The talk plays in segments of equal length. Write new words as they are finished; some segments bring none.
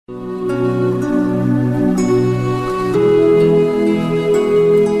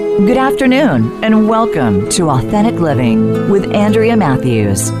Good afternoon, and welcome to Authentic Living with Andrea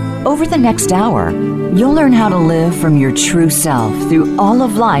Matthews. Over the next hour, you'll learn how to live from your true self through all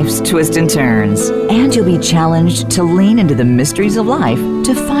of life's twists and turns, and you'll be challenged to lean into the mysteries of life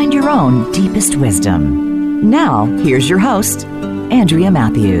to find your own deepest wisdom. Now, here's your host, Andrea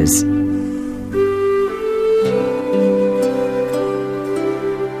Matthews.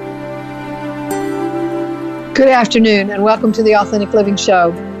 Good afternoon, and welcome to the Authentic Living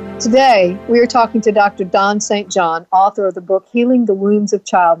Show. Today, we are talking to Dr. Don St. John, author of the book Healing the Wounds of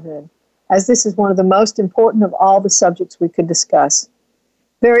Childhood, as this is one of the most important of all the subjects we could discuss.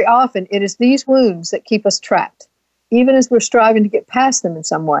 Very often, it is these wounds that keep us trapped, even as we're striving to get past them in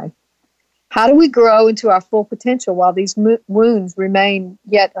some way. How do we grow into our full potential while these wounds remain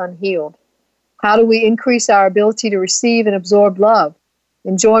yet unhealed? How do we increase our ability to receive and absorb love,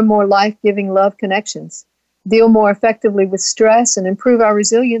 enjoy more life-giving love connections, deal more effectively with stress, and improve our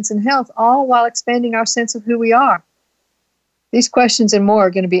resilience and health, all while expanding our sense of who we are? These questions and more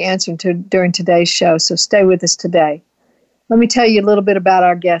are going to be answered during today's show, so stay with us today. Let me tell you a little bit about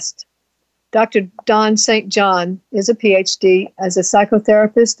our guest. Dr. Don St. John is a PhD as a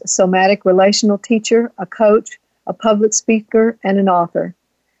psychotherapist, a somatic relational teacher, a coach, a public speaker, and an author.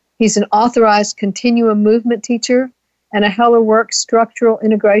 He's an authorized continuum movement teacher and a Hellerwork structural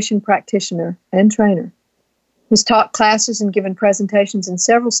integration practitioner and trainer. He's taught classes and given presentations in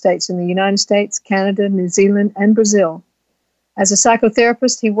several states in the United States, Canada, New Zealand, and Brazil. As a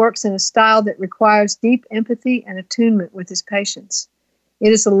psychotherapist, he works in a style that requires deep empathy and attunement with his patients.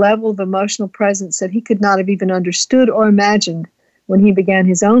 It is a level of emotional presence that he could not have even understood or imagined when he began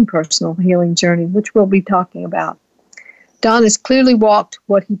his own personal healing journey, which we'll be talking about. Don has clearly walked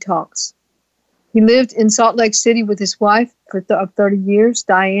what he talks. He lived in Salt Lake City with his wife for 30 years,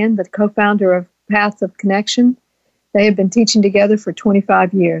 Diane, the co-founder of Path of Connection. They have been teaching together for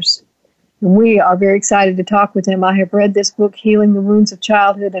 25 years. And we are very excited to talk with him. I have read this book, Healing the Wounds of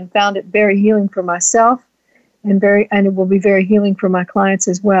Childhood, and found it very healing for myself, and it will be very healing for my clients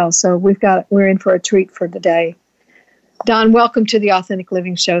as well. So we're in for a treat for today. Don, welcome to the Authentic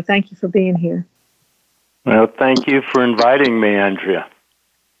Living Show. Thank you for being here. Well, thank you for inviting me, Andrea.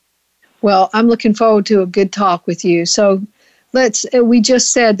 Well, I'm looking forward to a good talk with you. So we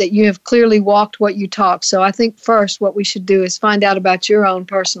just said that you have clearly walked what you talk. So I think first what we should do is find out about your own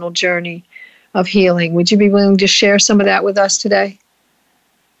personal journey of healing. Would you be willing to share some of that with us today?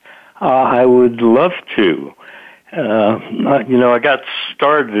 I would love to. I got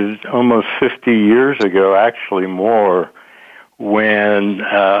started almost 50 years ago, actually more, when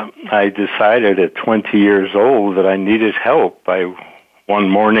I decided at 20 years old that I needed help. I one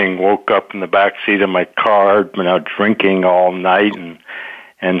morning woke up in the back seat of my car, drinking all night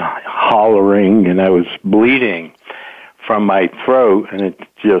and hollering, and I was bleeding from my throat, and it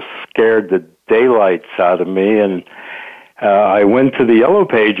just scared the daylights out of me. And I went to the Yellow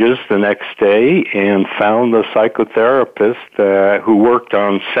Pages the next day and found a psychotherapist who worked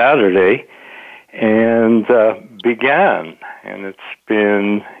on Saturday and began. And it's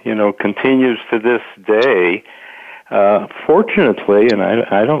been, continues to this day. Fortunately, and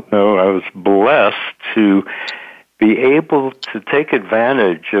I don't know, I was blessed to be able to take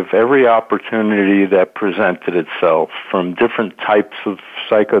advantage of every opportunity that presented itself, from different types of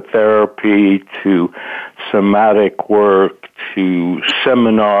psychotherapy to somatic work to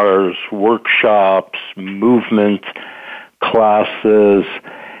seminars, workshops, movement classes.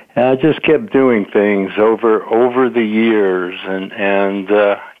 And I just kept doing things over the years and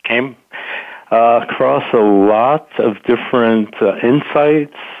came across a lot of different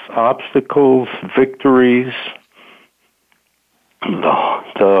insights, obstacles, victories,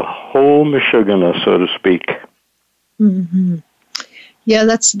 the whole Michigana, so to speak. Mm-hmm. Yeah,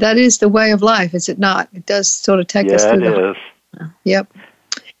 that is the way of life, is it not? It does sort of take us through it is. Yep.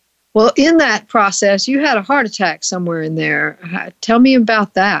 Well, in that process, you had a heart attack somewhere in there. Tell me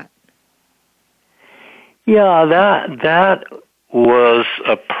about that. Yeah, that was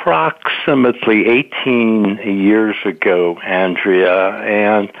approximately 18 years ago, Andrea,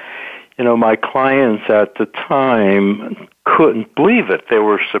 and my clients at the time couldn't believe it. They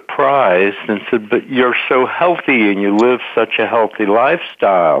were surprised and said, "But you're so healthy and you live such a healthy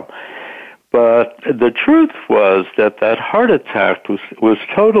lifestyle." But the truth was that heart attack was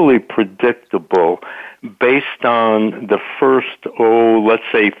totally predictable based on the first, let's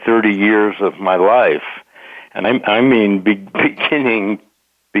say 30 years of my life. And I mean beginning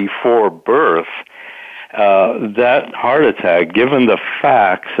before birth. That heart attack, given the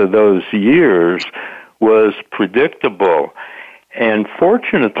facts of those years, was predictable. And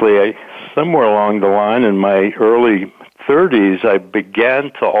fortunately, somewhere along the line in my early 30s, I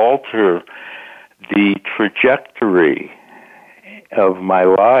began to alter the trajectory of my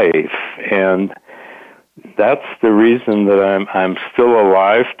life, and that's the reason that I'm still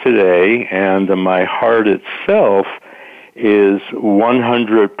alive today, and my heart itself is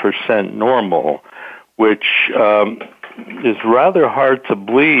 100% normal, which is rather hard to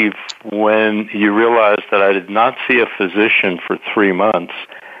believe when you realize that I did not see a physician for 3 months,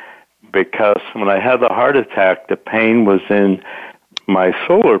 because when I had the heart attack, the pain was in my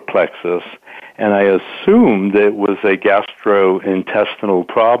solar plexus, and I assumed it was a gastrointestinal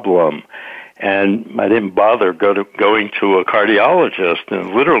problem. And I didn't bother going to a cardiologist, and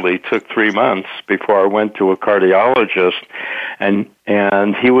it literally took 3 months before I went to a cardiologist, and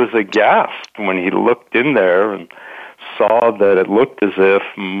he was aghast when he looked in there and saw that it looked as if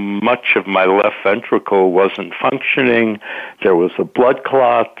much of my left ventricle wasn't functioning. There was a blood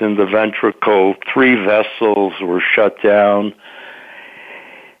clot in the ventricle. 3 vessels were shut down.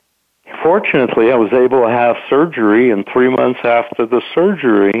 Fortunately, I was able to have surgery, and 3 months after the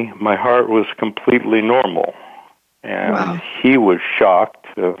surgery, my heart was completely normal. And Wow. he was shocked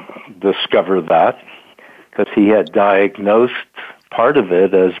to discover that, because he had diagnosed part of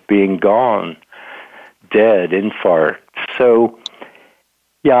it as being gone, dead, infarct. So,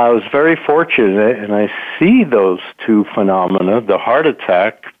 yeah, I was very fortunate, and I see those two phenomena, the heart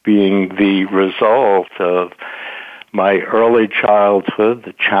attack being the result of my early childhood,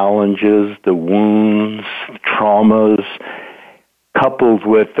 the challenges, the wounds, the traumas, coupled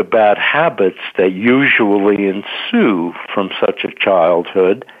with the bad habits that usually ensue from such a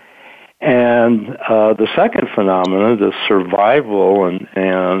childhood. And the second phenomenon, the survival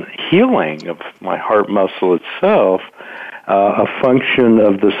and healing of my heart muscle itself, a function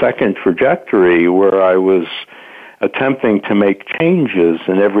of the second trajectory where I was attempting to make changes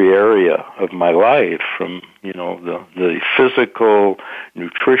in every area of my life, from the physical,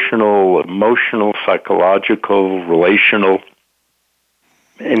 nutritional, emotional, psychological, relational.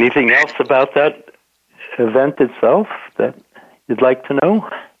 Anything else about that event itself that you'd like to know?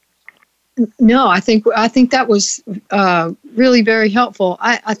 No, I think that was really very helpful.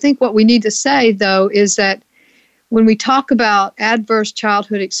 I think what we need to say, though, is that when we talk about adverse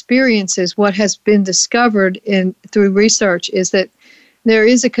childhood experiences, what has been discovered through research is that there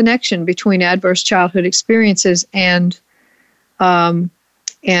is a connection between adverse childhood experiences and your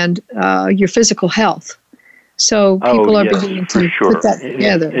physical health. So people are beginning to put that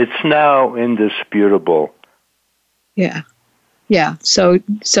together. It's now indisputable. Yeah. Yeah. So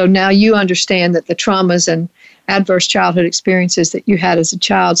now you understand that the traumas and adverse childhood experiences that you had as a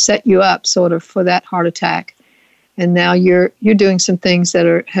child set you up sort of for that heart attack. And now you're doing some things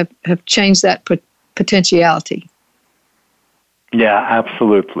that have changed that potentiality. Yeah,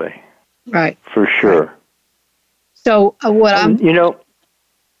 absolutely. Right. For sure. Right. So go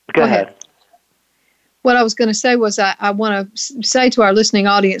ahead. What I was going to say was I want to say to our listening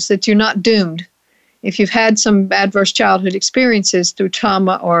audience that you're not doomed. If you've had some adverse childhood experiences through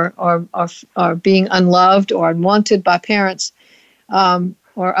trauma or being unloved or unwanted by parents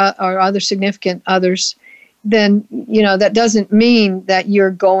or other significant others, then that doesn't mean that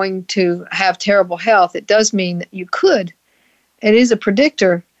you're going to have terrible health. It does mean that you could. It is a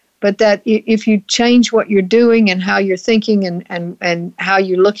predictor, but that if you change what you're doing and how you're thinking and how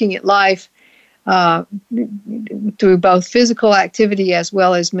you're looking at life through both physical activity as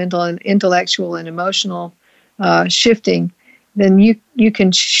well as mental and intellectual and emotional shifting, then you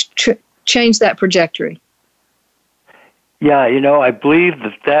can change that trajectory. Yeah, I believe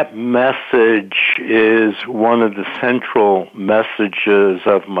that message is one of the central messages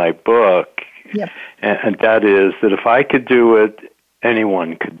of my book. Yep. And that is that if I could do it,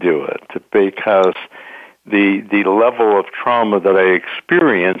 anyone could do it, because the level of trauma that I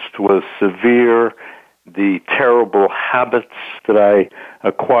experienced was severe. The terrible habits that I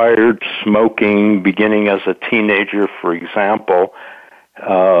acquired, smoking, beginning as a teenager, for example,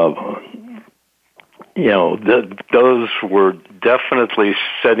 those were definitely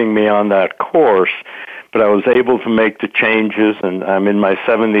setting me on that course. But I was able to make the changes, and I'm in my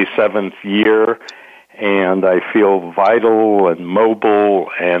 77th year, and I feel vital and mobile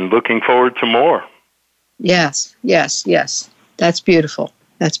and looking forward to more. Yes. That's beautiful.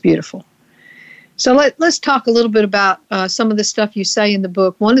 So let's talk a little bit about some of the stuff you say in the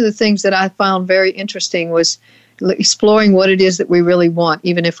book. One of the things that I found very interesting was exploring what it is that we really want,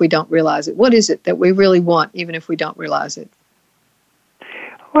 even if we don't realize it. What is it that we really want, even if we don't realize it?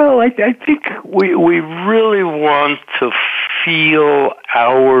 Well, I think we really want to feel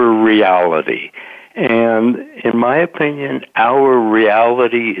our reality. And in my opinion, our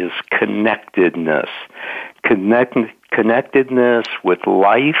reality is connectedness. Connected connectedness with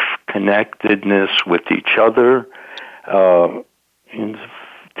life, connectedness with each other, and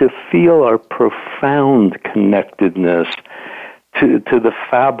to feel our profound connectedness to the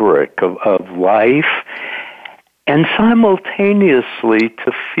fabric of life, and simultaneously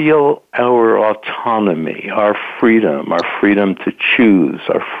to feel our autonomy, our freedom to choose,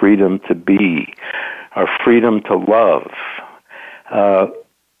 our freedom to be, our freedom to love.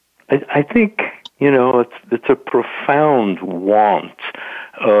 I think, it's a profound want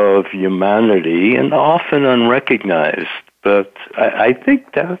of humanity and often unrecognized, but I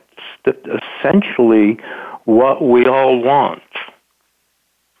think that's essentially what we all want.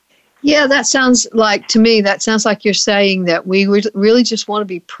 Yeah, that sounds like you're saying that we really just want to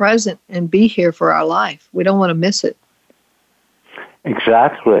be present and be here for our life. We don't want to miss it.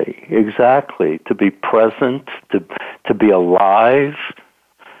 Exactly. To be present, to be alive.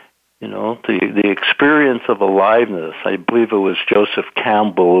 The experience of aliveness. I believe it was Joseph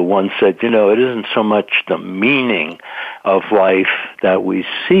Campbell who once said, it isn't so much the meaning of life that we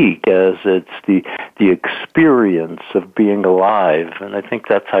seek as it's the experience of being alive. And I think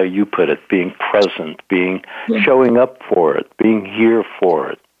that's how you put it, being present, showing up for it, being here for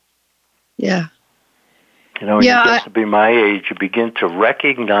it. Yeah. When you get to be my age, you begin to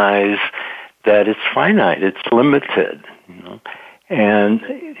recognize that it's finite, it's limited, And,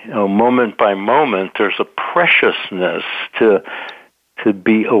 moment by moment, there's a preciousness to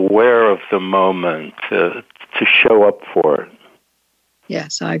be aware of the moment, to show up for it.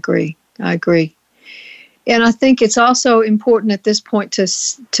 Yes, I agree. And I think it's also important at this point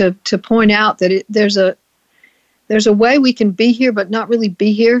to point out that there's a way we can be here but not really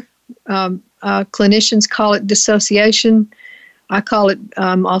be here. Clinicians call it dissociation. I call it,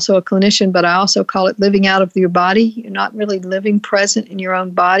 also a clinician, but I also call it living out of your body. You're not really living present in your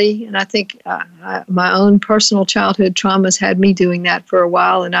own body. And I think my own personal childhood traumas had me doing that for a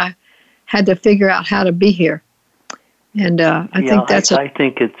while, and I had to figure out how to be here. And I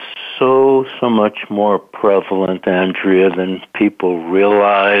think it's so much more prevalent, Andrea, than people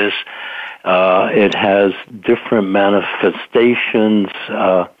realize. It has different manifestations.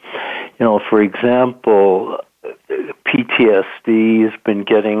 For example, PTSD has been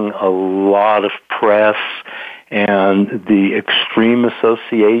getting a lot of press, and the extreme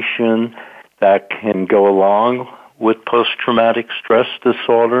association that can go along with post-traumatic stress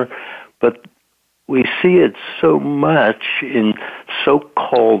disorder. But we see it so much in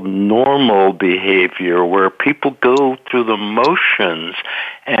so-called normal behavior where people go through the motions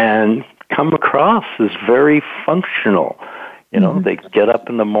and come across as very functional. They get up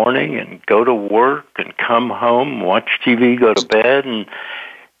in the morning and go to work and come home, watch TV, go to bed,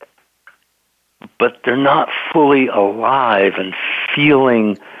 but they're not fully alive and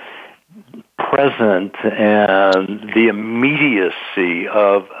feeling present and the immediacy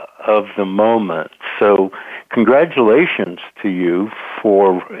of the moment. So congratulations to you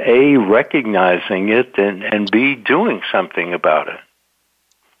for A, recognizing it, and B, doing something about it.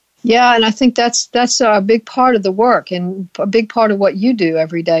 Yeah, and I think that's a big part of the work and a big part of what you do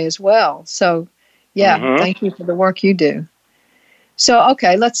every day as well. So, Thank you for the work you do. So,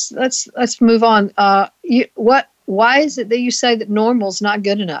 okay, let's move on. Why is it that you say that normal is not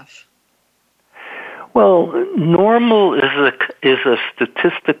good enough? Well, normal is a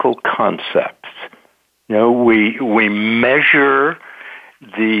statistical concept. We measure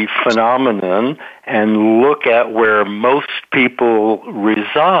the phenomenon and look at where most people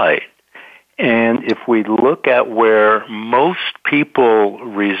reside. And if we look at where most people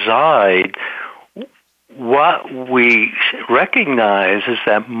reside, what we recognize is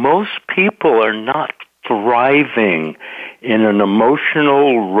that most people are not thriving in an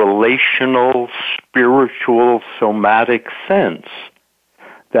emotional, relational, spiritual, somatic sense.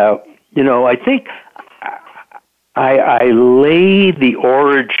 That, I think I lay the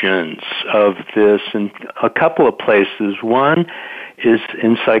origins of this in a couple of places. One is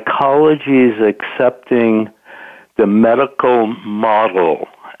in psychology's accepting the medical model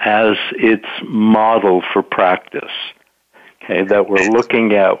as its model for practice. Okay, that we're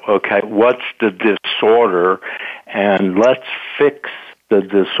looking at, what's the disorder, and let's fix the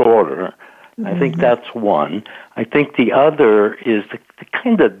disorder. Mm-hmm. I think that's one. I think the other is the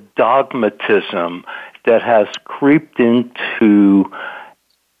kind of dogmatism that has creeped into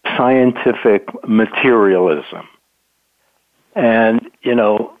scientific materialism. And,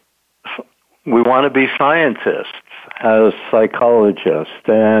 we want to be scientists as psychologists,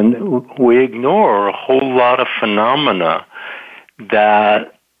 and we ignore a whole lot of phenomena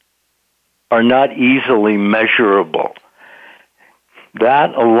that are not easily measurable.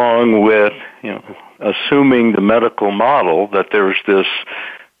 That, along with assuming the medical model that there's this,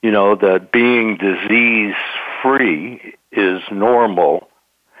 that being disease-free is normal.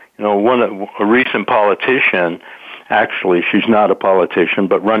 A recent politician, actually, she's not a politician,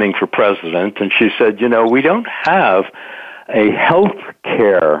 but running for president, and she said, we don't have a health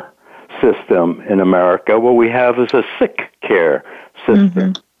care system in America. What we have is a sick care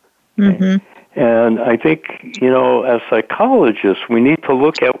system. Mm-hmm. Mm-hmm. And I think, as psychologists, we need to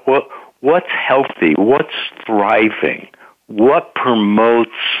look at what's healthy, what's thriving, what promotes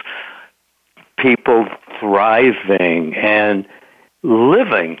people thriving and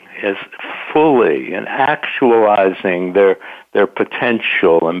living as fully and actualizing their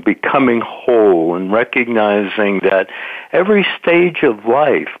potential and becoming whole and recognizing that every stage of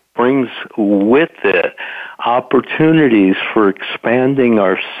life brings with it opportunities for expanding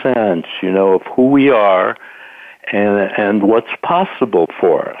our sense, of who we are and what's possible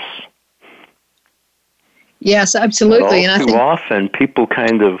for us. Yes, absolutely. And too often people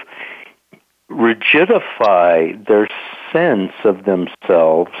kind of rigidify their sense of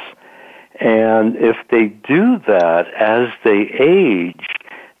themselves, and if they do that as they age,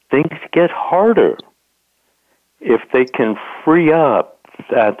 things get harder. If they can free up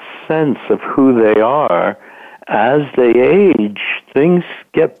that sense of who they are as they age, things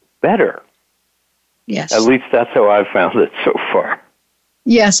get better. Yes. At least that's how I've found it so far.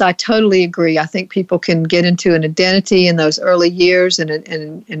 Yes, I totally agree. I think people can get into an identity in those early years,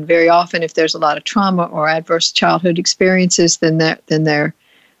 and very often, if there's a lot of trauma or adverse childhood experiences, then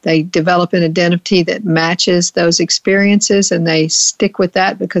they develop an identity that matches those experiences, and they stick with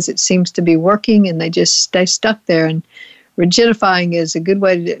that because it seems to be working, and they just stay stuck there. And rigidifying is a good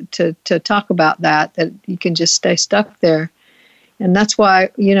way to talk about that you can just stay stuck there. And that's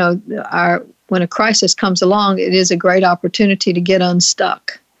why, when a crisis comes along, it is a great opportunity to get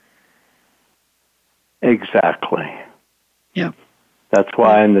unstuck. Exactly. Yeah. That's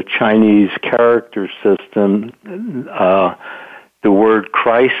why in the Chinese character system, the word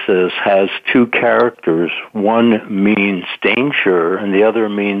crisis has two characters. One means danger, and the other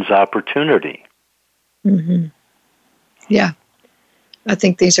means opportunity. Mm-hmm. Yeah. I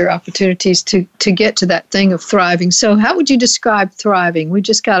think these are opportunities to get to that thing of thriving. So how would you describe thriving? We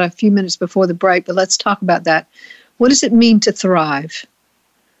just got a few minutes before the break, but let's talk about that. What does it mean to thrive?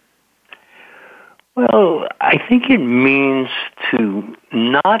 Well, I think it means to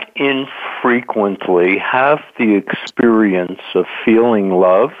not infrequently have the experience of feeling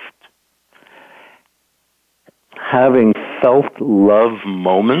loved, having felt love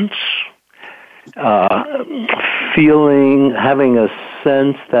moments, having a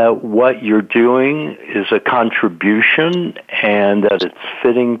sense that what you're doing is a contribution and that it's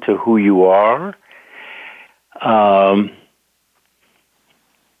fitting to who you are,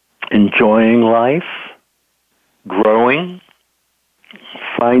 enjoying life, growing,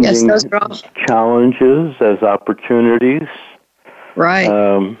 finding challenges as opportunities. Right.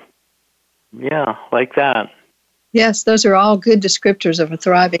 Yeah, like that. Yes, those are all good descriptors of a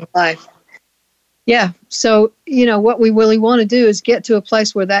thriving life. Yeah, so, what we really want to do is get to a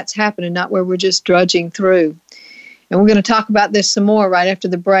place where that's happening, not where we're just drudging through. And we're going to talk about this some more right after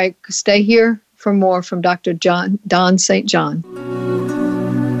the break. Stay here for more from Dr. Don St. John.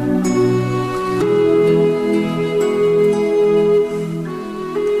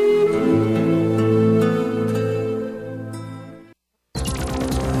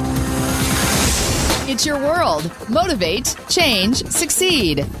 It's your world. Motivate, change,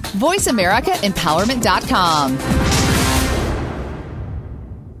 succeed. VoiceAmericaEmpowerment.com.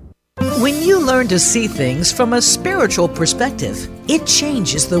 When you learn to see things from a spiritual perspective, it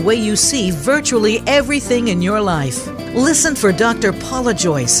changes the way you see virtually everything in your life. Listen for Dr. Paula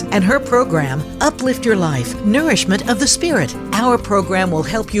Joyce and her program, Uplift Your Life, Nourishment of the Spirit. Our program will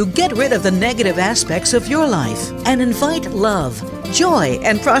help you get rid of the negative aspects of your life and invite love, joy,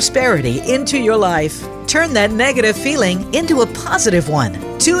 and prosperity into your life. Turn that negative feeling into a positive one.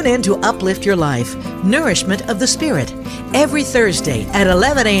 Tune in to Uplift Your Life, Nourishment of the Spirit, every Thursday at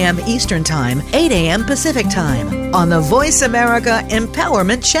 11 a.m. Eastern Time, 8 a.m. Pacific Time, on the Voice America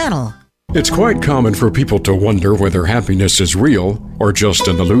Empowerment Channel. It's quite common for people to wonder whether happiness is real or just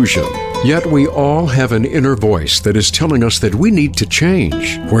an illusion. Yet we all have an inner voice that is telling us that we need to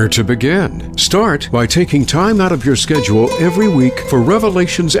change. Where to begin? Start by taking time out of your schedule every week for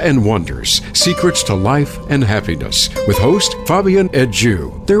Revelations and Wonders, Secrets to Life and Happiness, with host Fabian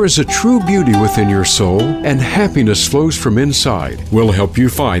Edju. There is a true beauty within your soul, and happiness flows from inside. We'll help you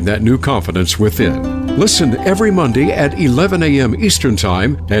find that new confidence within. Listen every Monday at 11 a.m. Eastern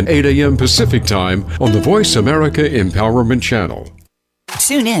Time and 8 a.m. Pacific Time on the Voice America Empowerment Channel.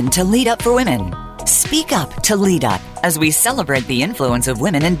 Tune in to Lead Up for Women. Speak up to lead up as we celebrate the influence of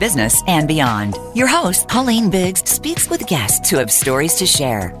women in business and beyond. Your host, Colleen Biggs, speaks with guests who have stories to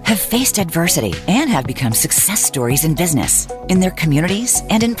share, have faced adversity, and have become success stories in business, in their communities,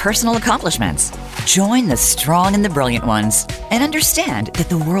 and in personal accomplishments. Join the strong and the brilliant ones and understand that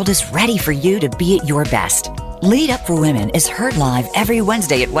the world is ready for you to be at your best. Lead Up for Women is heard live every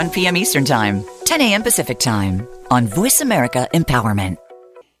Wednesday at 1 p.m. Eastern Time, 10 a.m. Pacific Time on Voice America Empowerment.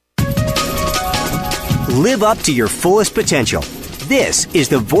 Live up to your fullest potential. This is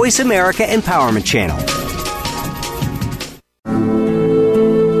the Voice America Empowerment Channel.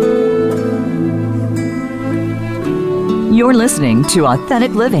 You're listening to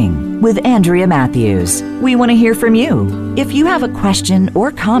Authentic Living with Andrea Matthews. We want to hear from you. If you have a question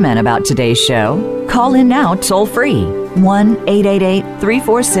or comment about today's show, call in now toll free.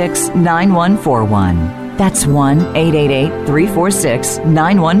 1-888-346-9141. That's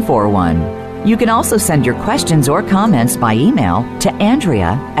 1-888-346-9141. You can also send your questions or comments by email to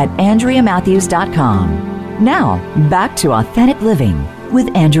Andrea@AndreaMatthews.com. Now, back to Authentic Living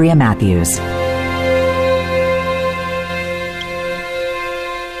with Andrea Matthews.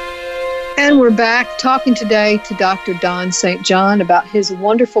 And we're back talking today to Dr. Don St. John about his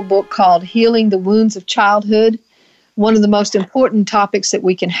wonderful book called Healing the Wounds of Childhood. One of the most important topics that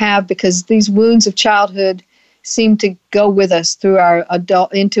we can have, because these wounds of childhood seem to go with us through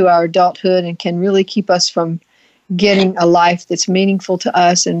into our adulthood and can really keep us from getting a life that's meaningful to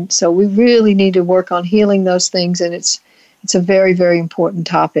us. And so we really need to work on healing those things, and it's a very, very important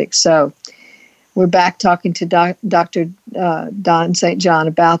topic. So we're back talking to Dr. Don St. John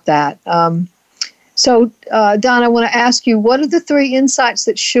about that. So, Don, I want to ask you, what are the 3 insights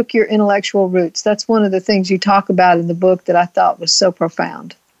that shook your intellectual roots? That's one of the things you talk about in the book that I thought was so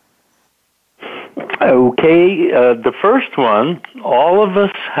profound. Okay, the first one, all of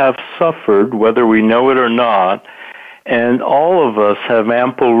us have suffered, whether we know it or not, and all of us have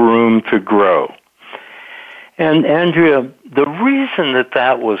ample room to grow. And Andrea, the reason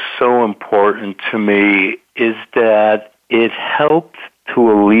that was so important to me is that it helped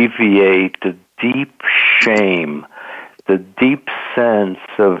to alleviate the deep shame, the deep sense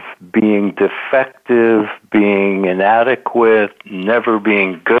of being defective, being inadequate, never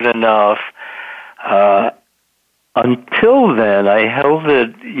being good enough. Until then, I held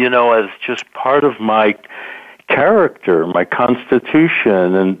it, as just part of my character, my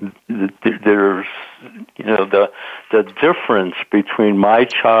constitution, and there's, the difference between my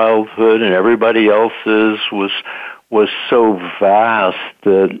childhood and everybody else's was so vast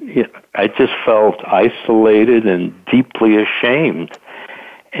that I just felt isolated and deeply ashamed.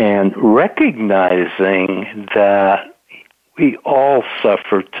 And recognizing that we all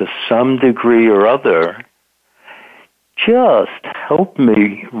suffer to some degree or other just helped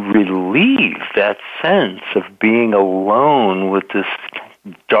me relieve that sense of being alone with this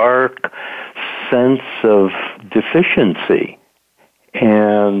dark sense of deficiency.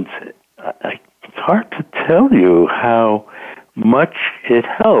 And it's hard to tell you how much it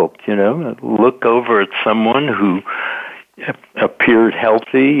helped, look over at someone who appeared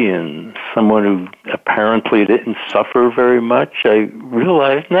healthy and someone who apparently didn't suffer very much. I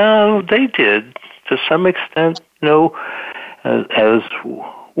realized, no, they did to some extent. As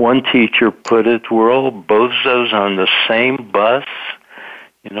one teacher put it, we're all bozos on the same bus,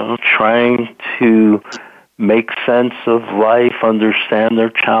 trying to make sense of life, understand their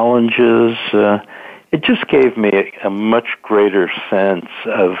challenges. It just gave me a much greater sense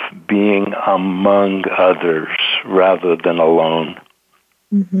of being among others rather than alone.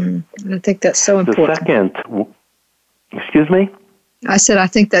 Mm-hmm. I think that's so important. The second, excuse me? I said I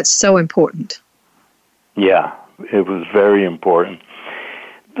think that's so important. Yeah, it was very important.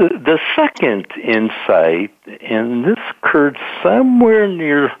 The second insight, and this occurred somewhere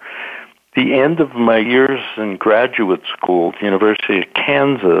near the end of my years in graduate school at the University of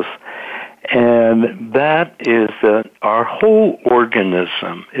Kansas, and that is that our whole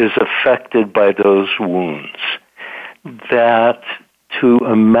organism is affected by those wounds. That to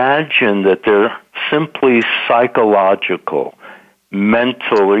imagine that they're simply psychological,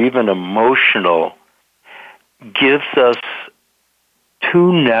 mental, or even emotional gives us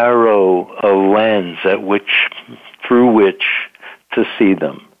too narrow a lens through which to see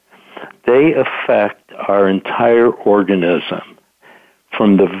them. They affect our entire organism,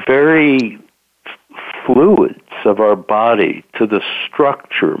 from the very fluids of our body to the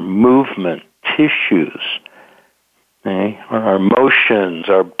structure, movement, tissues, our emotions,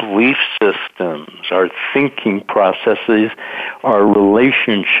 our belief systems, our thinking processes, our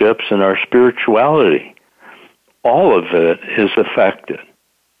relationships, and our spirituality. All of it is affected.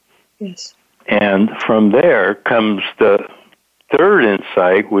 Yes. And from there comes the third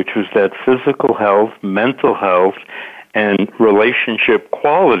insight, which was that physical health, mental health, and relationship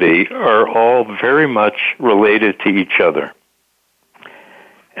quality are all very much related to each other.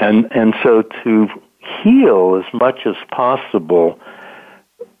 And so to heal as much as possible,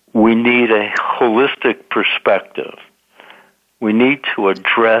 we need a holistic perspective. We need to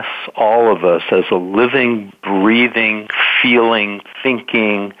address all of us as a living, breathing, feeling,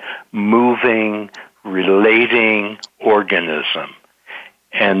 thinking, moving, relating organism,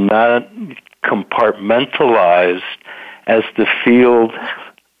 and not compartmentalized as the field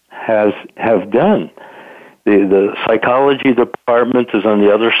have done. The psychology department is on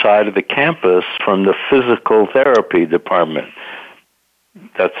the other side of the campus from the physical therapy department.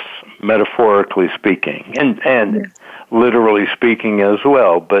 That's metaphorically speaking, and literally speaking as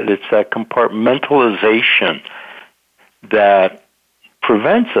well. But it's that compartmentalization that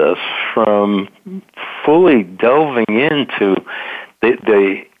prevents us from fully delving into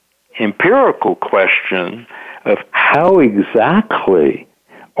the empirical question of how exactly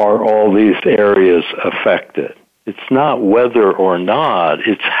are all these areas affected. It's not whether or not,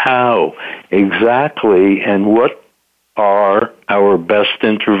 it's how exactly, and what are our best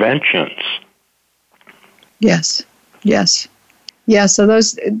interventions. Yes. Yeah, so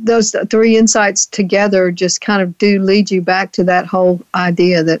those three insights together just kind of do lead you back to that whole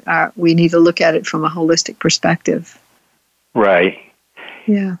idea that we need to look at it from a holistic perspective. Right.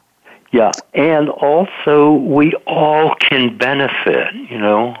 Yeah. Yeah, and also we all can benefit,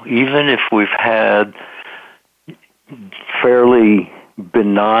 even if we've had fairly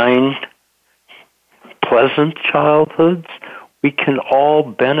benign, pleasant childhoods, we can all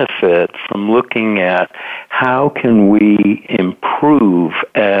benefit from looking at how can we improve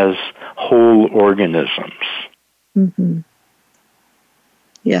as whole organisms. Mm-hmm.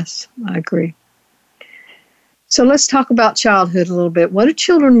 Yes, I agree. So let's talk about childhood a little bit. What do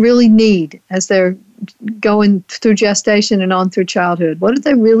children really need as they're going through gestation and on through childhood? What do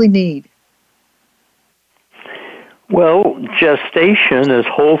they really need? Well, gestation as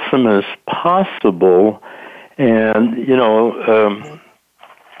wholesome as possible, and,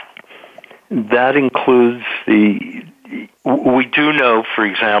 that includes we do know, for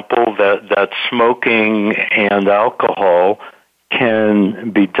example, that smoking and alcohol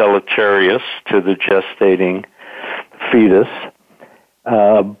can be deleterious to the gestating fetus,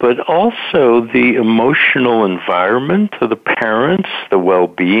 but also the emotional environment of the parents, the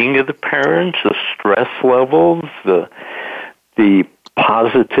well-being of the parents, the stress levels, the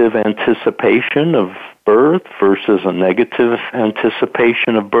positive anticipation of birth versus a negative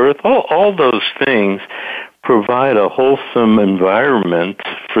anticipation of birth. All those things provide a wholesome environment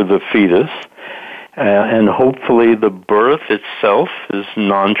for the fetus, and hopefully the birth itself is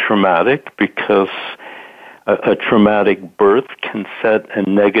non-traumatic, because a traumatic birth can set a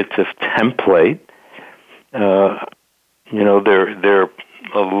negative template. There are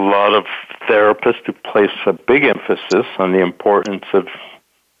a lot of therapists who place a big emphasis on the importance of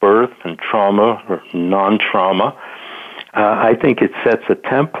birth and trauma or non-trauma. I think it sets a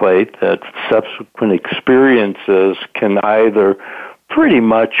template that subsequent experiences can either pretty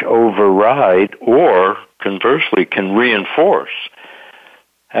much override or, conversely, can reinforce.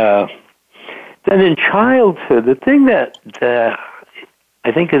 Then in childhood, the thing that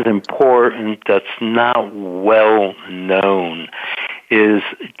I think is important that's not well known is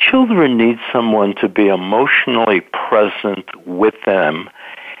children need someone to be emotionally present with them,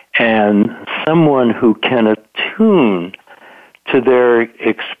 and someone who can attune to their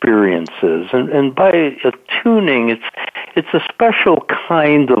experiences. And by attuning, it's a special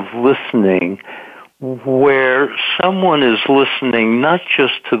kind of listening where someone is listening not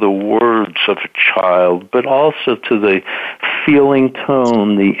just to the words of a child, but also to the feeling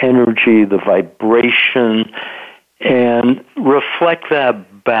tone, the energy, the vibration, and reflect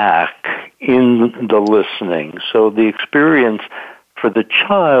that back in the listening. So the experience for the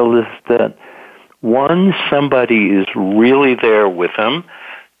child is that, one, somebody is really there with them.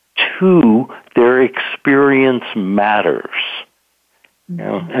 Two, their experience matters.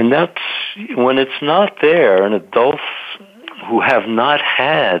 And that's when it's not there, and adults who have not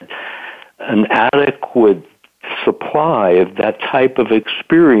had an adequate supply of that type of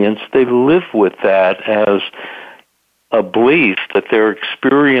experience, they live with that as a belief that their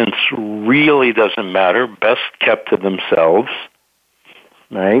experience really doesn't matter, best kept to themselves,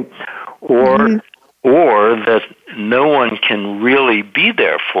 right? Or that no one can really be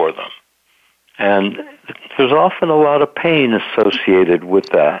there for them. And there's often a lot of pain associated with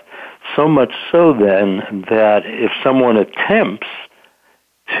that. So much so then that if someone attempts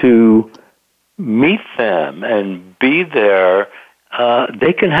to meet them and be there,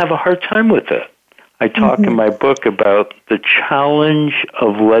 they can have a hard time with it. I talk in my book about the challenge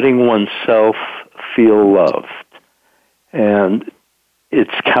of letting oneself feel loved. And it's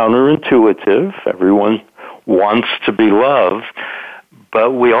counterintuitive. Everyone wants to be loved,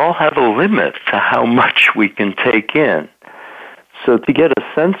 but we all have a limit to how much we can take in. So to get a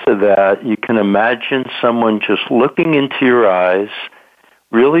sense of that, you can imagine someone just looking into your eyes,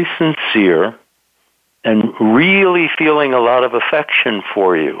 really sincere, and really feeling a lot of affection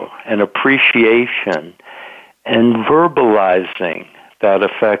for you and appreciation, and verbalizing that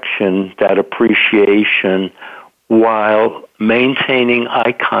affection, that appreciation, while maintaining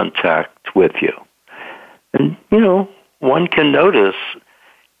eye contact with you. And, one can notice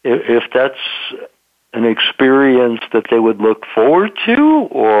if that's an experience that they would look forward to,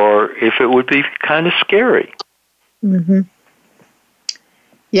 or if it would be kind of scary. Mm-hmm.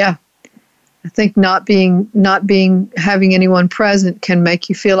 Yeah. I think not having anyone present can make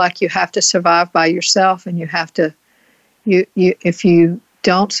you feel like you have to survive by yourself, and you have to, if you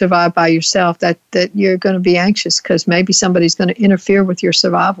don't survive by yourself, that you're going to be anxious because maybe somebody's going to interfere with your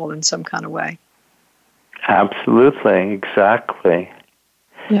survival in some kind of way. Absolutely, exactly.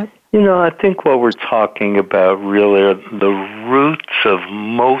 Yep. I think what we're talking about really are the roots of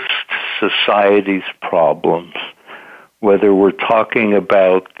most society's problems, whether we're talking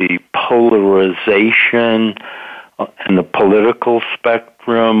about the polarization and the political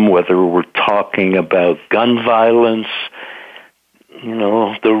spectrum, whether we're talking about gun violence.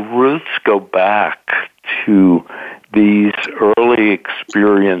 The roots go back to these early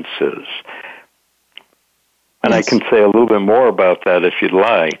experiences. And yes. I can say a little bit more about that if you'd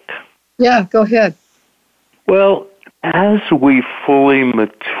like. Yeah, go ahead. Well, as we fully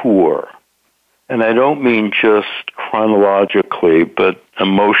mature, and I don't mean just chronologically, but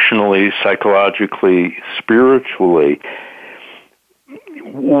emotionally, psychologically, spiritually,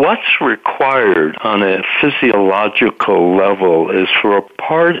 what's required on a physiological level is for a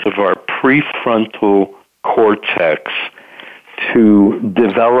part of our prefrontal cortex to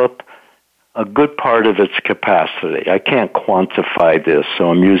develop a good part of its capacity. I can't quantify this,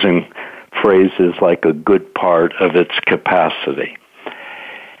 so I'm using phrases like a good part of its capacity.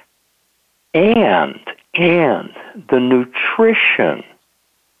 And the nutrition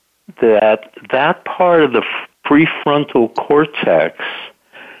that part of the prefrontal cortex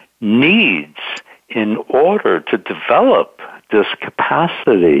needs in order to develop this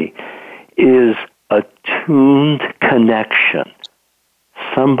capacity is a tuned connection.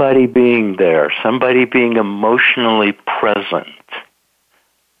 Somebody being there, somebody being emotionally present.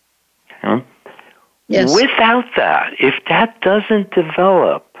 Yes. Without that, if that doesn't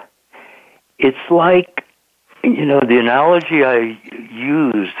develop, it's like, the analogy I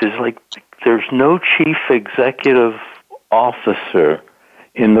used is like there's no chief executive officer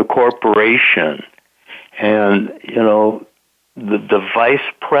in the corporation, and, the vice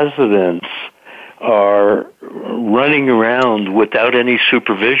presidents are running around without any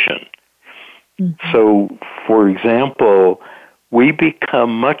supervision. Mm-hmm. So, for example, we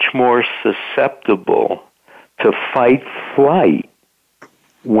become much more susceptible to fight-flight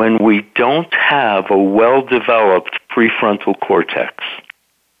when we don't have a well-developed prefrontal cortex.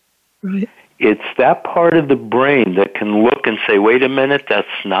 Right. It's that part of the brain that can look and say, wait a minute, that's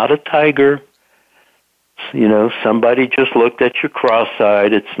not a tiger. Somebody just looked at you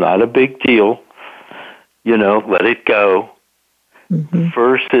cross-eyed. It's not a big deal. Let it go. Mm-hmm.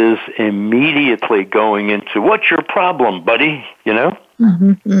 Versus immediately going into, what's your problem, buddy?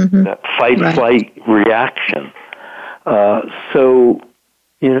 Mm-hmm. Mm-hmm. That fight-flight reaction. So,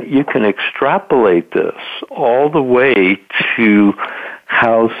 you can extrapolate this all the way to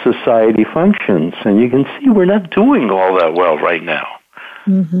how society functions, and you can see we're not doing all that well right now.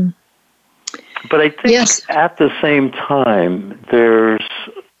 Mm-hmm. But I think at the same time, there's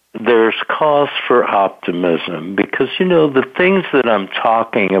cause for optimism because, the things that I'm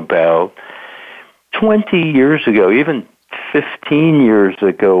talking about 20 years ago, even 15 years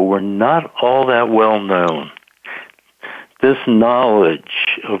ago, were not all that well known. This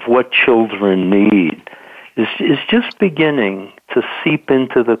knowledge of what children need is just beginning to seep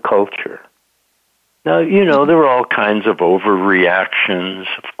into the culture. Now, there are all kinds of overreactions,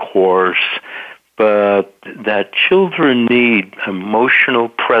 of course, but that children need emotional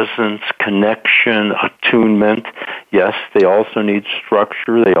presence, connection, attunement. Yes, they also need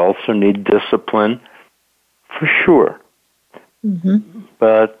structure. They also need discipline, for sure. Mm-hmm.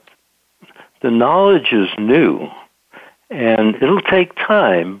 But the knowledge is new, and it'll take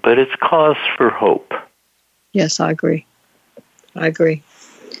time, but it's cause for hope. Yes, I agree.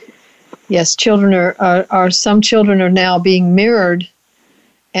 Yes, children are some children are now being mirrored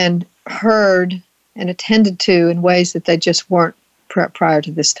and heard and attended to in ways that they just weren't prior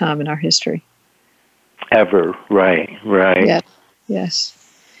to this time in our history. Ever, right. Yes.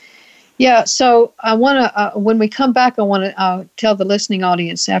 Yeah, so I want to, when we come back, I want to tell the listening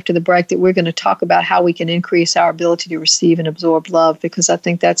audience after the break that we're going to talk about how we can increase our ability to receive and absorb love, because I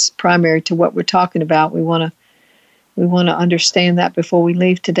think that's primary to what we're talking about. We want to understand that before we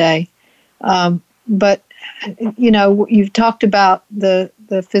leave today. But, you've talked about the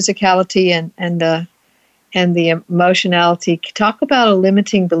physicality and the emotionality. Talk about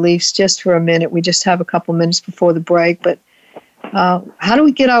limiting beliefs just for a minute. We just have a couple minutes before the break, but how do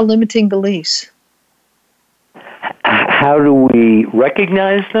we get our limiting beliefs? How do we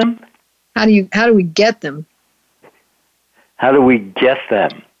recognize them? How do we get them? How do we get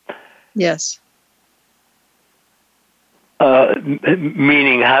them? Yes.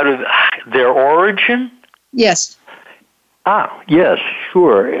 Meaning their origin? Yes. Yes,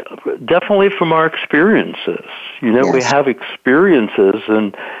 sure. Definitely from our experiences. Yes. We have experiences,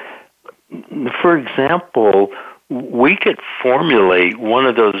 and for example, we could formulate one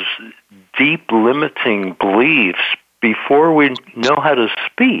of those deep limiting beliefs before we know how to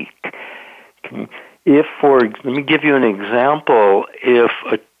speak. Let me give you an example. If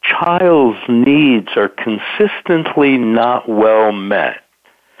a child's needs are consistently not well met,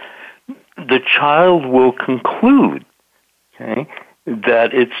 the child will conclude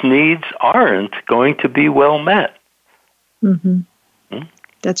that its needs aren't going to be well met. Mm-hmm.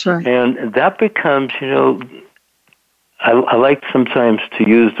 That's right. And that becomes, I like sometimes to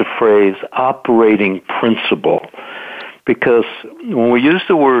use the phrase operating principle, because when we use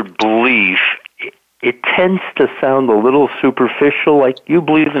the word belief, it tends to sound a little superficial, like you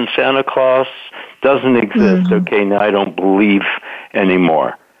believe in Santa Claus, doesn't exist. Mm-hmm. Okay, now I don't believe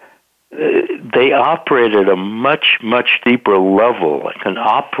anymore. They operate at a much, much deeper level, like an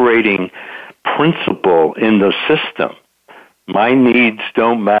operating principle in the system. My needs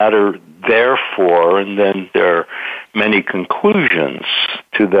don't matter, therefore, and then there are many conclusions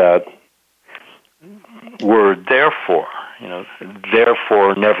to that word, therefore.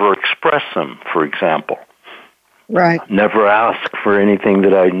 Therefore, never express them, for example. Right. Never ask for anything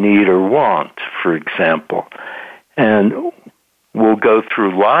that I need or want, for example. And we'll go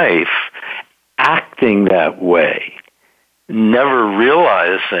through life acting that way, never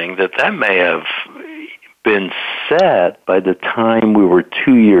realizing that may have been set by the time we were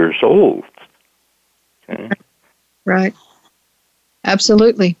 2 years old. Okay? Right.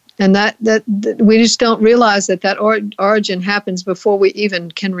 Absolutely. And that we just don't realize that origin happens before we even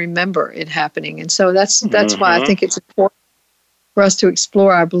can remember it happening. And so that's why I think it's important for us to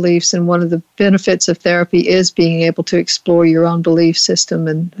explore our beliefs. And one of the benefits of therapy is being able to explore your own belief system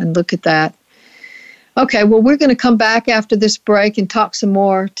and look at that. Okay, well, we're going to come back after this break and talk some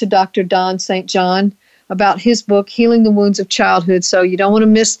more to Dr. Don St. John about his book, Healing the Wounds of Childhood. So you don't want to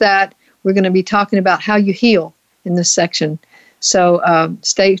miss that. We're going to be talking about how you heal in this section. So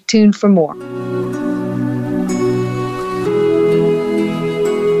stay tuned for more.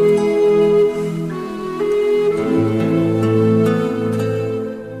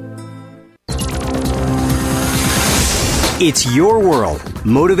 It's your world.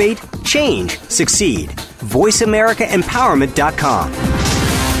 Motivate, change, succeed. VoiceAmericaEmpowerment.com.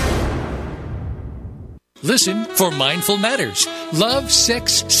 Listen for Mindful Matters, Love,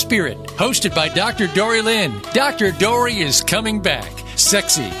 Sex, Spirit, hosted by Dr. Dory Lynn. Dr. Dory is coming back,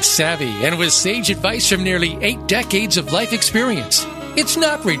 sexy, savvy, and with sage advice from nearly 8 decades of life experience. It's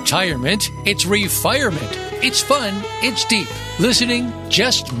not retirement, it's refirement. It's fun, it's deep. Listening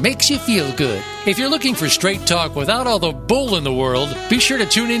just makes you feel good. If you're looking for straight talk without all the bull in the world, be sure to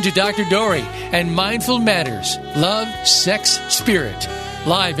tune in to Dr. Dory and Mindful Matters, Love, Sex, Spirit.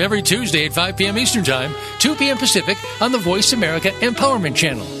 Live every Tuesday at 5 p.m. Eastern Time, 2 p.m. Pacific on the Voice America Empowerment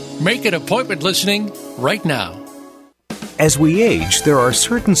Channel. Make an appointment listening right now. As we age, there are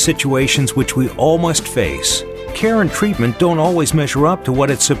certain situations which we all must face. Care and treatment don't always measure up to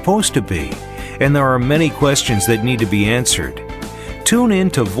what it's supposed to be, and there are many questions that need to be answered. Tune in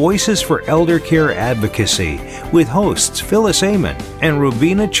to Voices for Elder Care Advocacy with hosts Phyllis Amon and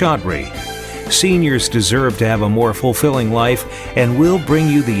Rubina Chaudhry. Seniors deserve to have a more fulfilling life, and we'll bring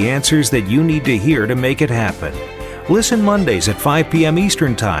you the answers that you need to hear to make it happen. Listen Mondays at 5 p.m.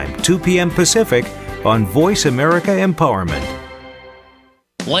 Eastern Time, 2 p.m. Pacific on Voice America Empowerment.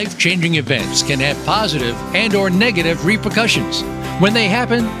 Life-changing events can have positive and or negative repercussions. When they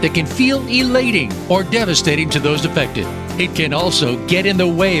happen, they can feel elating or devastating to those affected. It can also get in the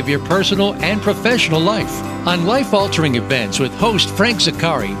way of your personal and professional life. On Life-Altering Events with host Frank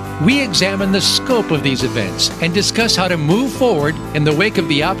Zaccari, we examine the scope of these events and discuss how to move forward in the wake of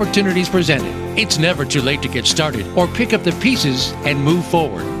the opportunities presented. It's never too late to get started or pick up the pieces and move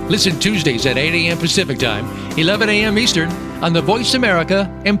forward. Listen Tuesdays at 8 a.m. Pacific Time, 11 a.m. Eastern on the Voice America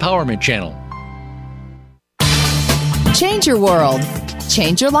Empowerment Channel. Change your world.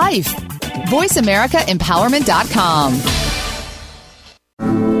 Change your life. VoiceAmericaEmpowerment.com.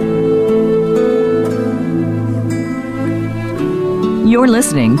 You're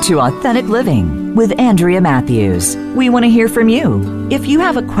listening to Authentic Living with Andrea Matthews. We want to hear from you. If you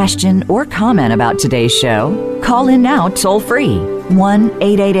have a question or comment about today's show, call in now toll-free,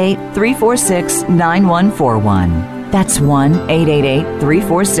 1-888-346-9141. That's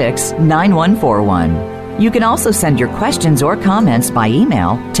 1-888-346-9141. You can also send your questions or comments by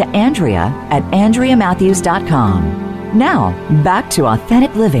email to Andrea@AndreaMatthews.com. Now, back to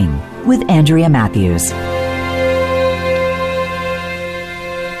Authentic Living with Andrea Matthews.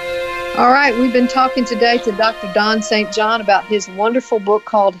 All right, we've been talking today to Dr. Don St. John about his wonderful book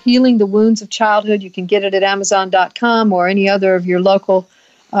called Healing the Wounds of Childhood. You can get it at Amazon.com or any other of your local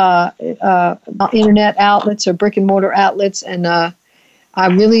internet outlets or brick and mortar outlets. And I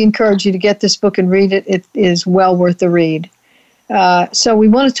really encourage you to get this book and read it. It is well worth the read. So we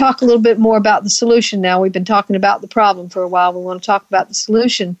want to talk a little bit more about the solution now. We've been talking about the problem for a while. We want to talk about the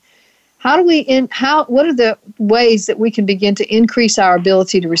solution. What are the ways that we can begin to increase our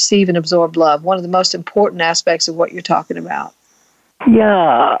ability to receive and absorb love? One of the most important aspects of what you're talking about.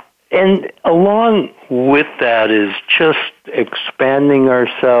 Yeah, and along with that is just expanding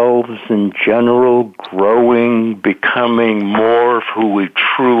ourselves in general, growing, becoming more of who we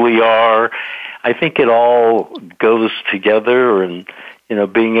truly are. I think it all goes together, and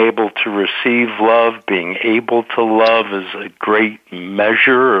being able to receive love, being able to love is a great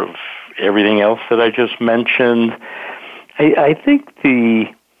measure of everything else that I just mentioned. I think the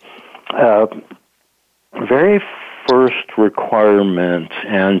very first requirement,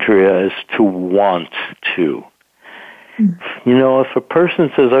 Andrea, is to want to. If a person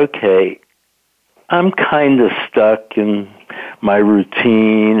says, okay, I'm kind of stuck in my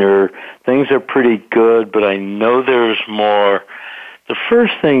routine or things are pretty good, but I know there's more, the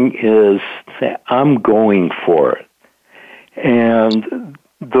first thing is say, I'm going for it. And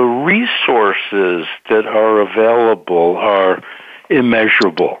the resources that are available are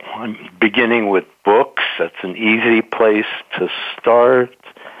immeasurable. I'm beginning with books. That's an easy place to start.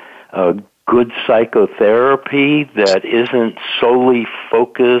 Good psychotherapy that isn't solely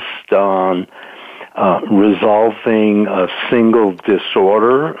focused on resolving a single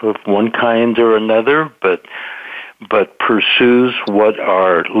disorder of one kind or another, but pursues what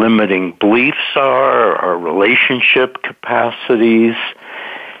our limiting beliefs are, our relationship capacities.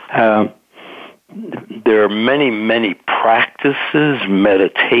 There are many, many practices.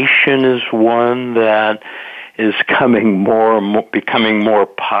 Meditation is one that is becoming more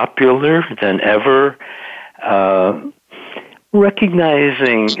popular than ever.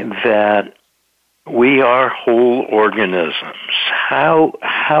 Recognizing that we are whole organisms. How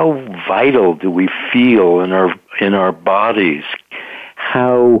vital do we feel in our bodies?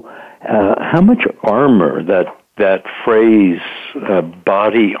 How much armor, that phrase,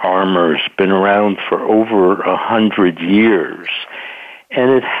 body armor, has been around for over 100 years,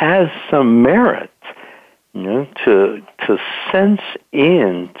 and it has some merit, to sense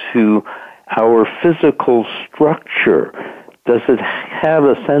into our physical structure. Does it have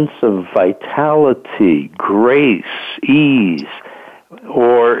a sense of vitality, grace, ease,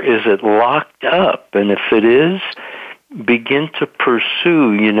 or is it locked up? And if it is, begin to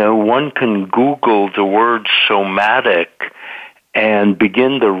pursue. One can Google the word somatic and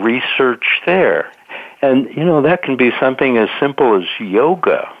begin the research there. And, that can be something as simple as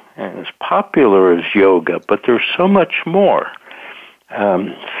yoga and as popular as yoga, but there's so much more.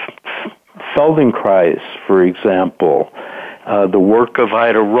 Feldenkrais, for example, the work of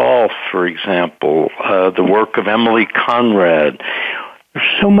Ida Rolf, for example, the work of Emily Conrad. There's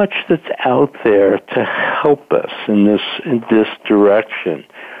so much that's out there to help us in this direction.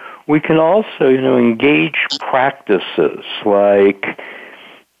 We can also, engage practices like,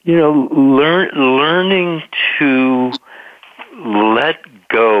 learning to let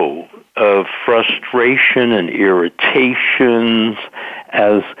go of frustration and irritations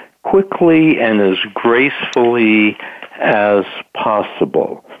as quickly and as gracefully as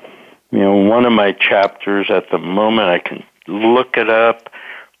possible. One of my chapters at the moment, I can look it up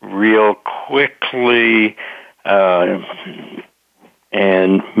real quickly.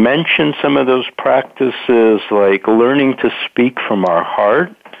 and mention some of those practices like learning to speak from our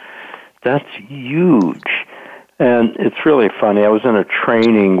heart. That's huge. And it's really funny. I was in a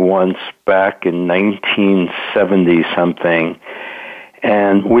training once back in 1970-something,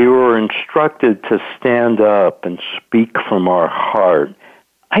 and we were instructed to stand up and speak from our heart.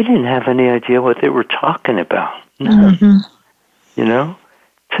 I didn't have any idea what they were talking about. None. Mm-hmm. You know?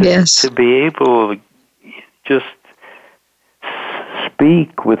 Yes. To be able to just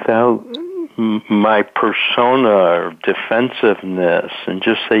speak without my persona or defensiveness and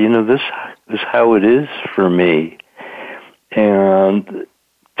just say, this is how it is for me. And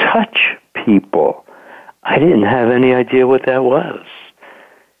touch people. I didn't have any idea what that was.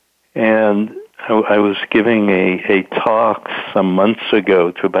 And I was giving a talk some months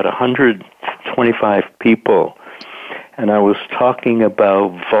ago to about 125 people, and I was talking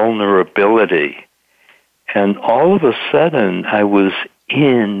about vulnerability. And all of a sudden, I was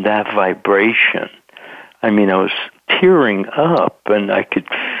in that vibration. I mean, I was tearing up, and I could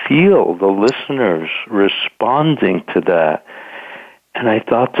feel the listeners responding to that. And I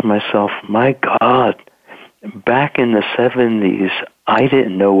thought to myself, my God, back in the 70s, I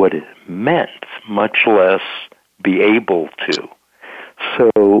didn't know what it meant, much less be able to.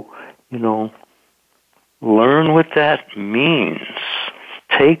 So, learn what that means.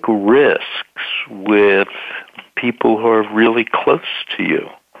 Take risks with people who are really close to you,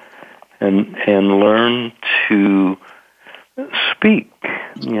 and learn to speak,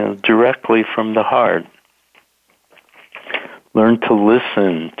 directly from the heart. Learn to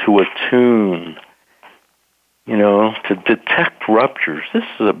listen, to attune, to detect ruptures. This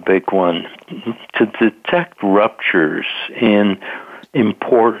is a big one. To detect ruptures in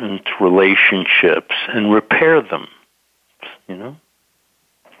important relationships and repair them,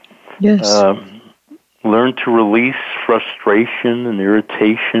 Yes. Learn to release frustration and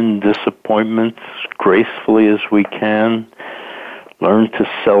irritation, disappointments gracefully as we can. Learn to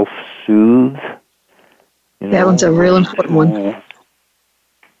self-soothe. That one's a real important one.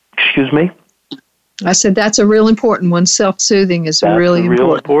 Excuse me? I said that's a real important one. Self-soothing is really important. That's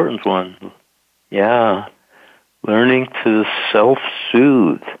a real important one. Yeah. Learning to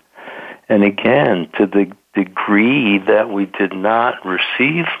self-soothe. And again, to the degree that we did not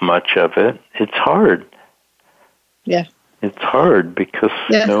receive much of it, it's hard. Yeah. It's hard because,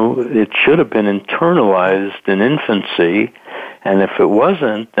 it should have been internalized in infancy, and if it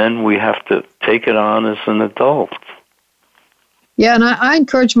wasn't, then we have to take it on as an adult. Yeah, and I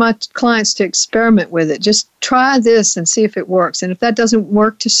encourage my clients to experiment with it. Just try this and see if it works. And if that doesn't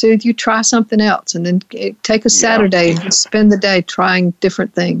work to soothe you, try something else. And then take a Saturday and spend the day trying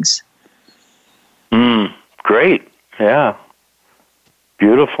different things. Great. Yeah.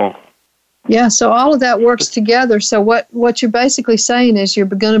 Beautiful. Yeah, so all of that works together. So what you're basically saying is you're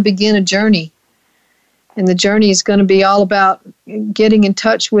going to begin a journey. And the journey is going to be all about getting in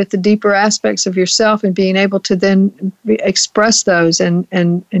touch with the deeper aspects of yourself and being able to then express those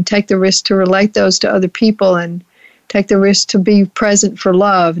and take the risk to relate those to other people and take the risk to be present for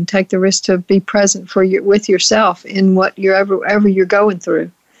love and take the risk to be present with yourself in what ever you're going through.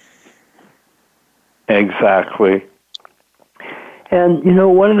 Exactly. And,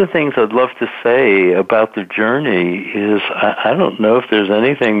 one of the things I'd love to say about the journey is I don't know if there's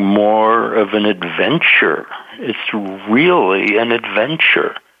anything more of an adventure. It's really an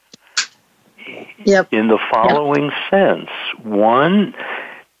adventure. Yep. In the following sense. One,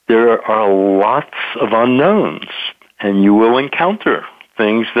 there are lots of unknowns, and you will encounter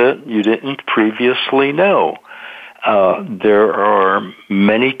things that you didn't previously know. There are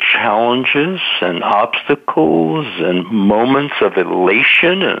many challenges and obstacles and moments of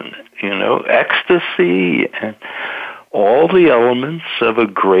elation and, ecstasy and all the elements of a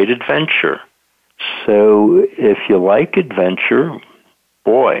great adventure. So if you like adventure,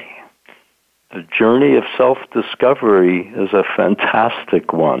 boy, the journey of self-discovery is a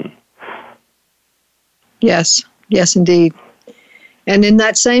fantastic one. Yes, indeed. And in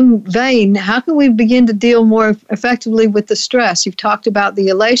that same vein, how can we begin to deal more effectively with the stress? You've talked about the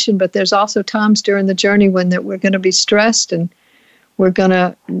elation, but there's also times during the journey when we're going to be stressed and we're going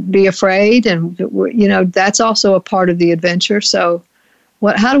to be afraid, and that's also a part of the adventure. So,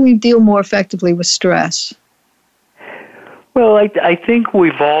 how do we deal more effectively with stress? Well, I think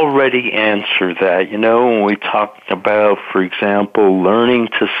we've already answered that. When we talked about, for example, learning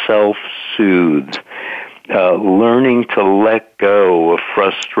to self-soothe. Learning to let go of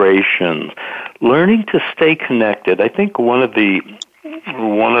frustration, learning to stay connected. I think one of the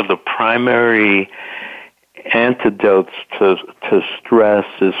primary antidotes to stress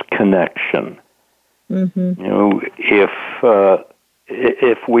is connection. Mm-hmm. If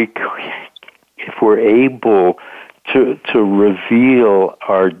if we're able to reveal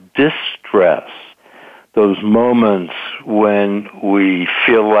our distress, those moments when we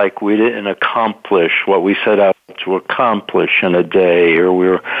feel like we didn't accomplish what we set out to accomplish in a day, or we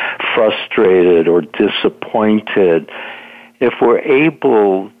were frustrated or disappointed, if we're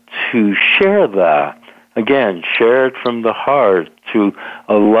able to share that, again, share it from the heart to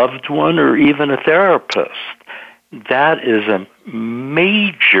a loved one or even a therapist, that is a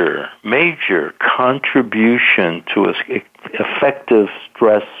major, major contribution to effective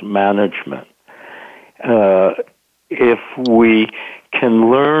stress management. If we can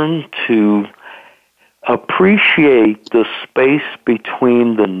learn to appreciate the space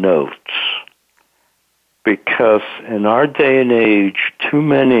between the notes, because in our day and age, too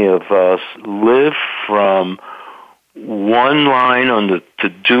many of us live from one line on the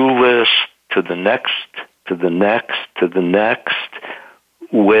to-do list to the next, to the next, to the next,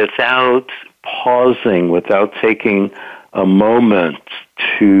 without pausing, without taking a moment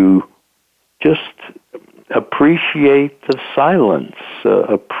to just appreciate the silence,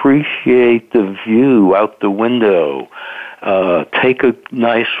 appreciate the view out the window, take a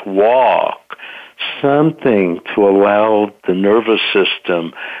nice walk, something to allow the nervous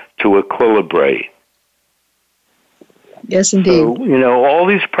system to equilibrate. Yes, indeed. So, all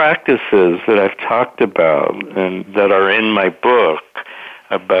these practices that I've talked about and that are in my book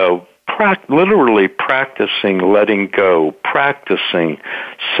about literally practicing letting go, practicing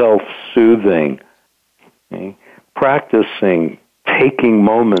self-soothing, okay, practicing taking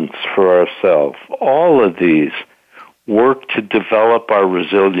moments for ourselves, all of these work to develop our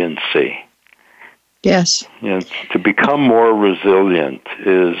resiliency. Yes. To become more resilient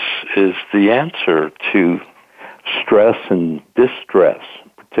is the answer to stress and distress in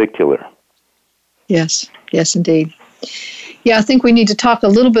particular. Yes, indeed. Yeah, I think we need to talk a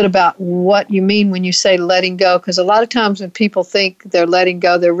little bit about what you mean when you say letting go, because a lot of times when people think they're letting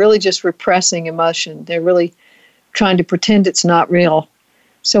go, they're really just repressing emotion. They're really trying to pretend it's not real.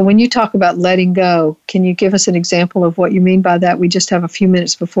 So when you talk about letting go, can you give us an example of what you mean by that? We just have a few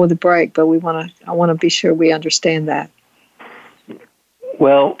minutes before the break, but I want to be sure we understand that.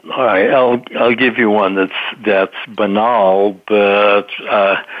 Well, all right, I'll give you one that's banal, but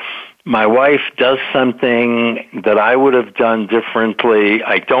my wife does something that I would have done differently.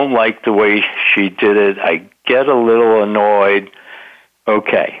 I don't like the way she did it. I get a little annoyed.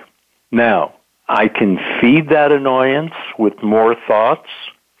 Okay, now I can feed that annoyance with more thoughts,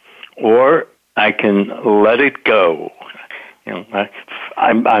 or I can let it go.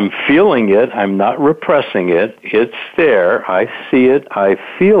 I'm feeling it. I'm not repressing it. It's there. I see it. I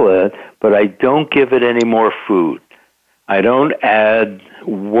feel it, but I don't give it any more food. I don't add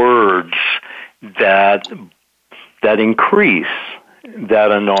words that increase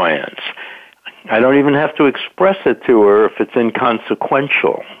that annoyance. I don't even have to express it to her if it's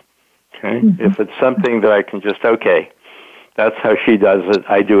inconsequential. Okay? Mm-hmm. If it's something that I can just, okay, that's how she does it.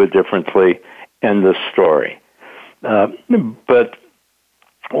 I do it differently. End of story. But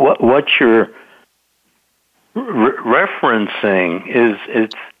what you're referencing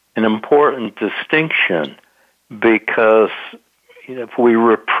it's an important distinction, because if we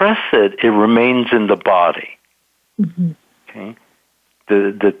repress it, it remains in the body. Mm-hmm. Okay,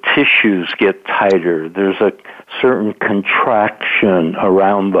 the tissues get tighter. There's a certain contraction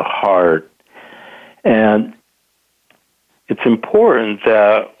around the heart, and it's important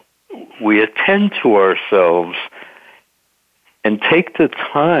that we attend to ourselves and take the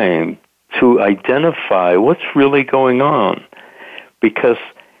time to identify what's really going on. Because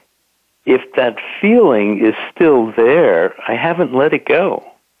if that feeling is still there, I haven't let it go.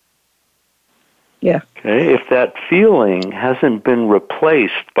 Yeah. Okay? If that feeling hasn't been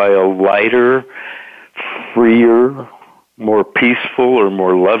replaced by a lighter, freer, more peaceful or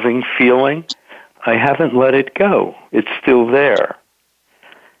more loving feeling, I haven't let it go. It's still there.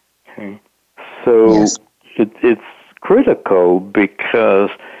 Okay? So yes. It's critical, because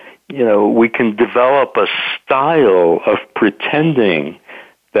we can develop a style of pretending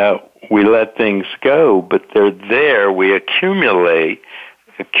that we let things go, but they're there. We accumulate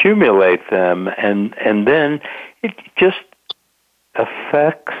them, and then it just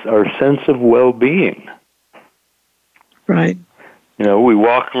affects our sense of well-being. Right. We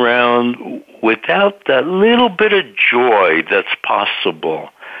walk around without that little bit of joy that's possible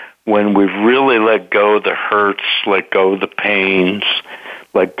when we've really let go of the hurts, let go of the pains,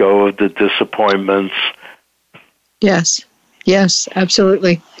 let go of the disappointments. Yes,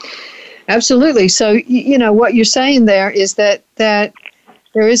 absolutely. Absolutely. So, what you're saying there is that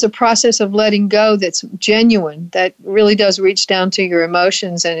there is a process of letting go that's genuine, that really does reach down to your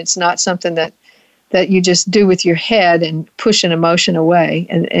emotions, and it's not something that you just do with your head and push an emotion away.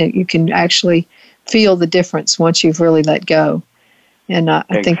 And you can actually feel the difference once you've really let go. And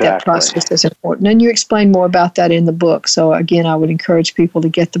I think that process is important. And you explain more about that in the book. So again, I would encourage people to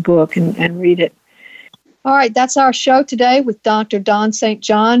get the book and read it. All right, that's our show today with Dr. Don St.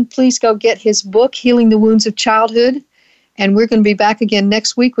 John. Please go get his book, Healing the Wounds of Childhood. And we're going to be back again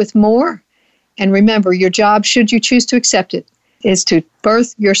next week with more. And remember, your job, should you choose to accept it, is to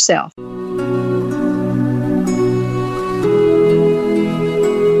birth yourself.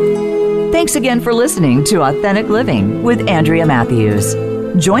 Thanks again for listening to Authentic Living with Andrea Matthews.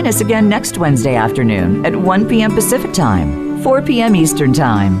 Join us again next Wednesday afternoon at 1 p.m. Pacific Time, 4 p.m. Eastern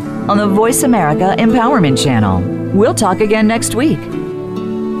Time on the Voice America Empowerment Channel. We'll talk again next week.